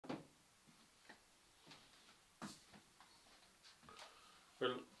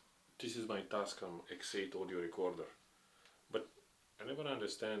this is my Tascam X8 audio recorder, but I never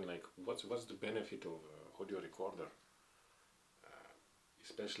understand like what's the benefit of audio recorder,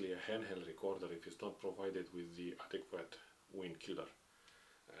 especially a handheld recorder, if it's not provided with the adequate Windkiller.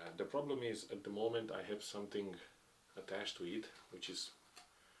 The problem is at the moment I have something attached to it which is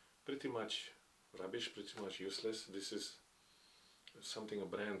pretty much rubbish, pretty much useless. This is something, a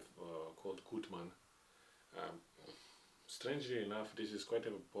brand called Gutmann. Strangely enough, this is quite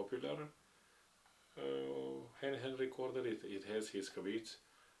a popular handheld recorder. It has his caveats.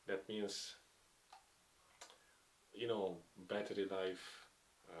 That means, you know, battery life.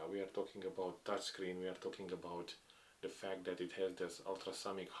 We are talking about touchscreen. We are talking about the fact that it has this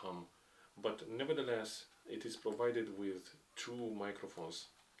ultrasonic hum. But nevertheless, it is provided with two microphones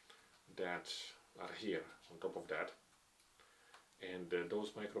that are here on top of that. And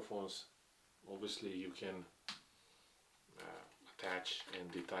those microphones, obviously, you can attach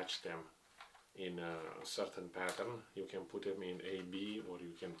and detach them in a certain pattern. You can put them in A, B, or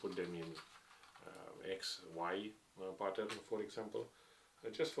you can put them in X, Y pattern, for example.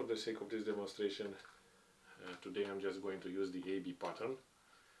 Just for the sake of this demonstration, today I'm just going to use the AB pattern.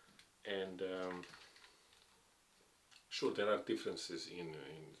 And sure, there are differences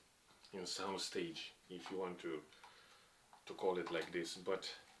in sound stage, if you want to call it like this,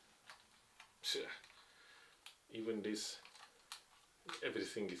 but even this,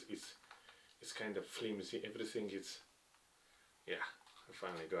 everything is kind of flimsy. Everything is, yeah, I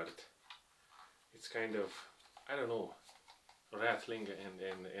finally got it. It's kind of, I don't know, rattling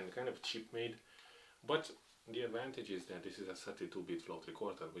and kind of cheap made. But the advantage is that this is a 32-bit float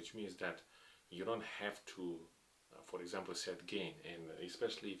recorder, which means that you don't have to, for example, set gain. And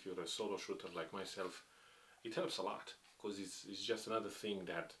especially if you're a solo shooter like myself, it helps a lot, because it's just another thing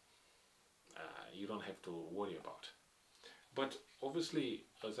that you don't have to worry about. But obviously,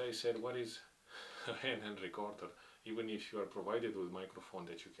 as I said, what is a handheld recorder? Even if you are provided with a microphone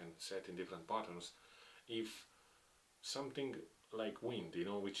that you can set in different patterns, if something like wind, you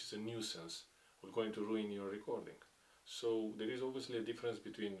know, which is a nuisance, will going to ruin your recording. So there is obviously a difference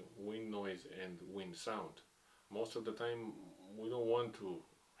between wind noise and wind sound. Most of the time we don't want to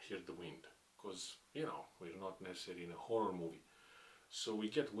hear the wind, because, you know, we're not necessarily in a horror movie. So we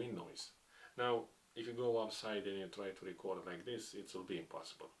get wind noise. Now, if you go outside and you try to record like this, it will be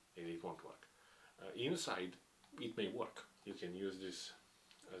impossible and it won't work. Inside, it may work. You can use this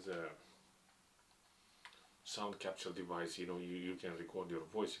as a sound capture device. You know, you can record your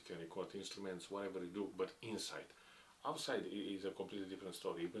voice, you can record instruments, whatever you do, but inside. Outside is a completely different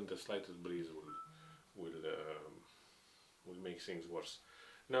story. Even the slightest breeze will make things worse.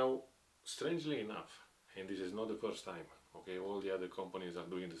 Now, strangely enough, and this is not the first time, okay, all the other companies are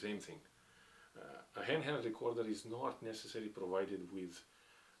doing the same thing. A handheld recorder is not necessarily provided with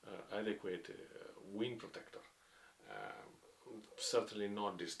adequate wind protector. Certainly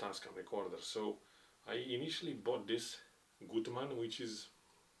not this Tascam recorder. So I initially bought this Gutmann, which is,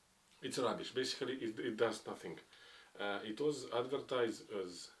 it's rubbish. Basically, it does nothing. It was advertised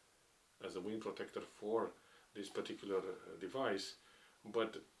as a wind protector for this particular device,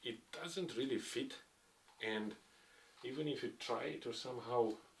 but it doesn't really fit. And even if you try to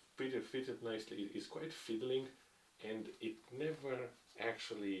somehow fit it nicely, it's quite fiddling, and it never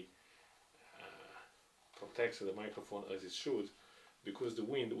actually protects the microphone as it should, because the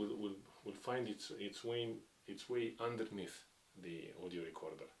wind will find its way underneath the audio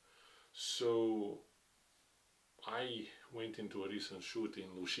recorder. So I went into a recent shoot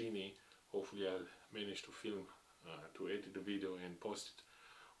in Lucini. Hopefully I'll manage to film, to edit the video and post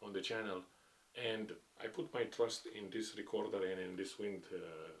it on the channel. And I put my trust in this recorder and in this wind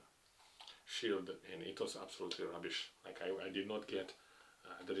shield, and it was absolutely rubbish. Like I did not get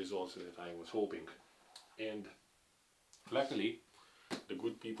the results that I was hoping. And luckily, the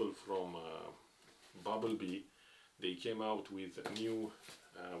good people from Bubblebee, they came out with a new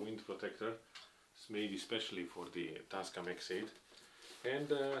wind protector. It's made especially for the Tascam X8,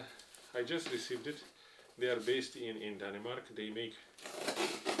 and I just received it. They are based in Denmark. They make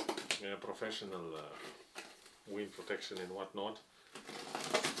professional wind protection and whatnot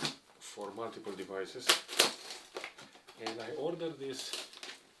for multiple devices. And I ordered this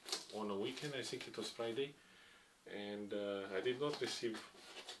on a weekend, I think it was Friday, and I did not receive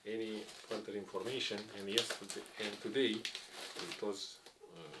any further information, and yesterday and today it was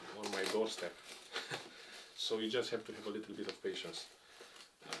on my doorstep. So you just have to have a little bit of patience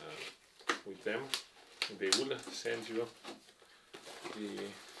with them. They will send you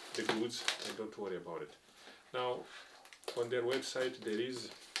the goods, and don't worry about it. Now, on their website there is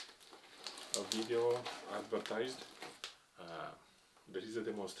a video advertised. there is a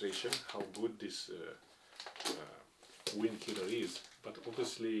demonstration how good this Windkiller is, but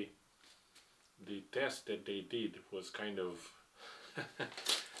obviously the test that they did was kind of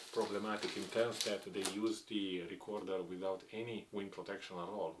problematic in terms that they used the recorder without any wind protection at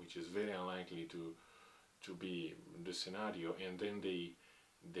all, which is very unlikely to be the scenario, and then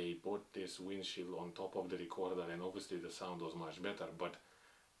they put this windshield on top of the recorder, and obviously the sound was much better, but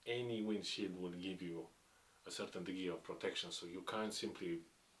any windshield will give you a certain degree of protection, so you can't simply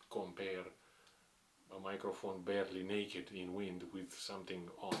compare a microphone barely naked in wind with something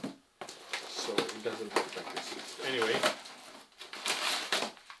on. So it doesn't work like this. Anyway,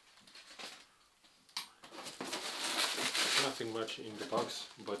 nothing much in the box,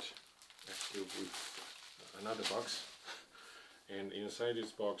 but actually with another box, and inside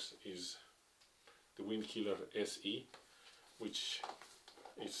this box is the Windkiller SE, which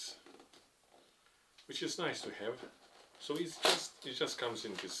is nice to have. So it just comes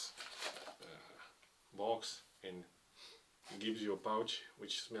in this box and gives you a pouch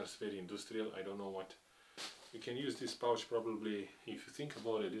which smells very industrial. I don't know what. You can use this pouch probably, if you think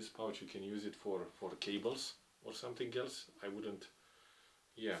about it, this pouch you can use it for cables or something else. I wouldn't.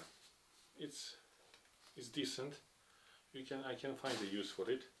 Yeah, it's decent. I can find a use for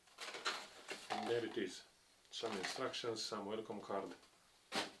it. And there it is. Some instructions, some welcome card.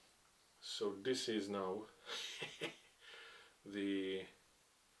 So this is now the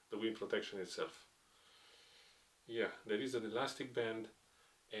wind protection itself. Yeah, there is an elastic band,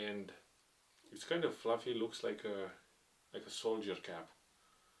 and it's kind of fluffy, looks like a soldier cap,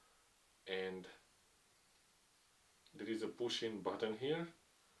 and there is a push-in button here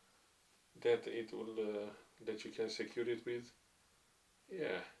that it will that you can secure it with.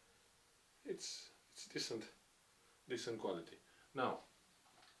 Yeah, it's decent quality. Now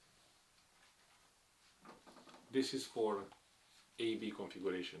this is for AB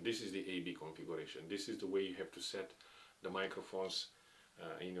configuration. This is the AB configuration. This is the way you have to set the microphones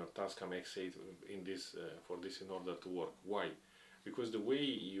in your Tascam X8 in this for this in order to work. Why? Because the way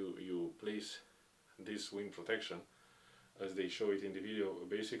you place this wind protection, as they show it in the video,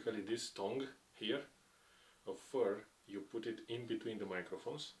 basically this tongue here of fur, you put it in between the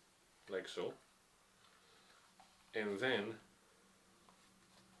microphones like so, and then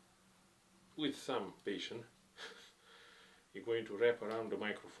with some patience you're going to wrap around the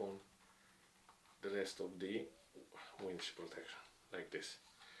microphone the rest of the wind protection like this.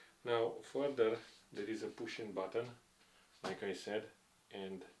 Now further there is a push-in button, like I said,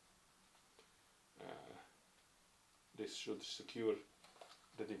 and this should secure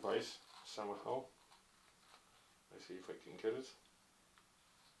the device somehow. Let's see if I can get it.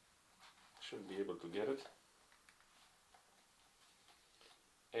 Should be able to get it.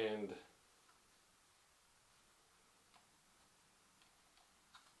 And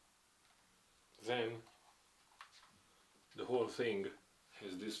then the whole thing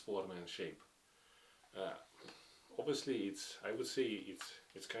has this form and shape. Obviously I would say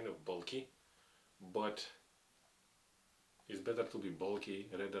it's kind of bulky, but it's better to be bulky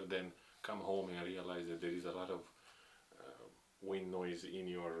rather than come home and realize that there is a lot of wind noise in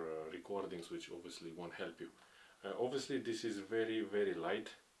your recordings, which obviously won't help you. Obviously this is very, very light.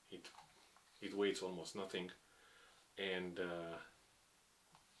 It weighs almost nothing, and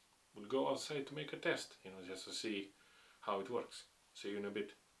we'll go outside to make a test, just to see how it works. See you in a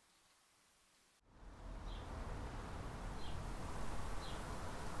bit.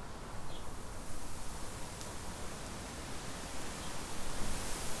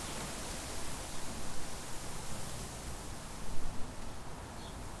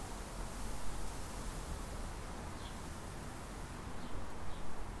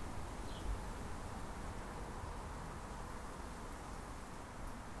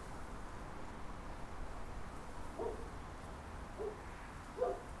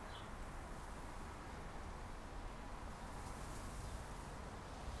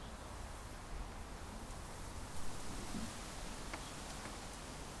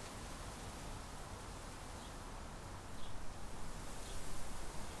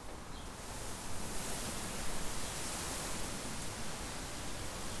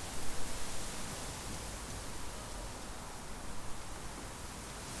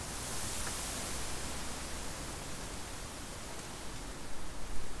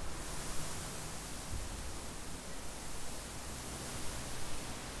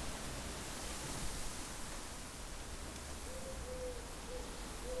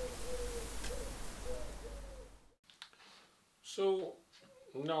 So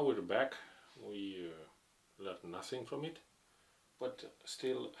now we're back. We learned nothing from it, but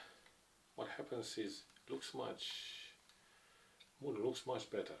still what happens is it looks Moon looks much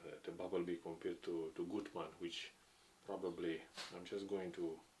better, the Bubblebee, compared to Gutman, which probably I'm just going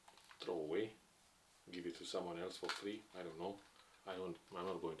to throw away, give it to someone else for free. I don't know. I'm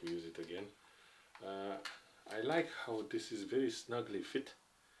not going to use it again. I like how this is very snugly fit,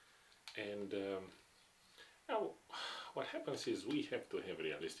 and now what happens is we have to have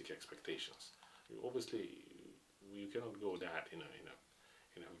realistic expectations. Obviously, you cannot go that in a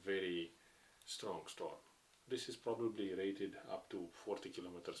very strong storm. This is probably rated up to 40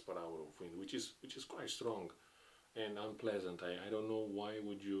 kilometers per hour of wind, which is quite strong and unpleasant. I don't know why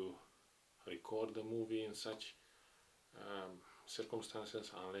would you record the movie in such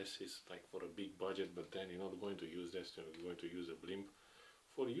circumstances, unless it's like for a big budget, but then you're not going to use this, you're going to use a blimp.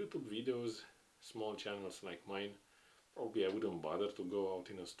 For YouTube videos, small channels like mine, probably I wouldn't bother to go out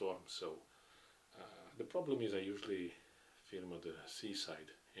in a storm. So the problem is I usually film at the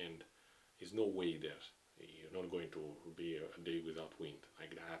seaside, and there's no way there. You're not going to be a day without wind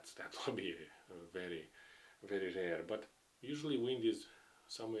like that. That will be very, very rare. But usually wind is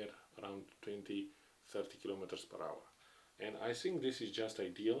somewhere around 20-30 kilometers per hour. And I think this is just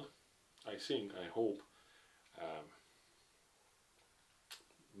ideal. I hope,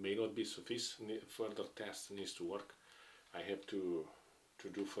 may not be sufficient. Further tests needs to work. I have to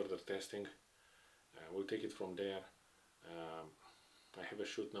do further testing. We'll take it from there. I have a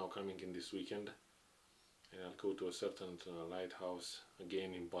shoot now coming in this weekend, and I'll go to a certain lighthouse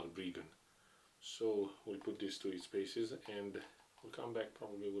again in Bubblebee. So we'll put this to its paces, and we'll come back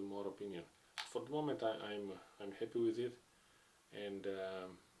probably with more opinion. For the moment, I'm happy with it, and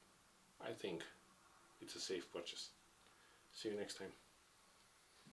I think it's a safe purchase. See you next time.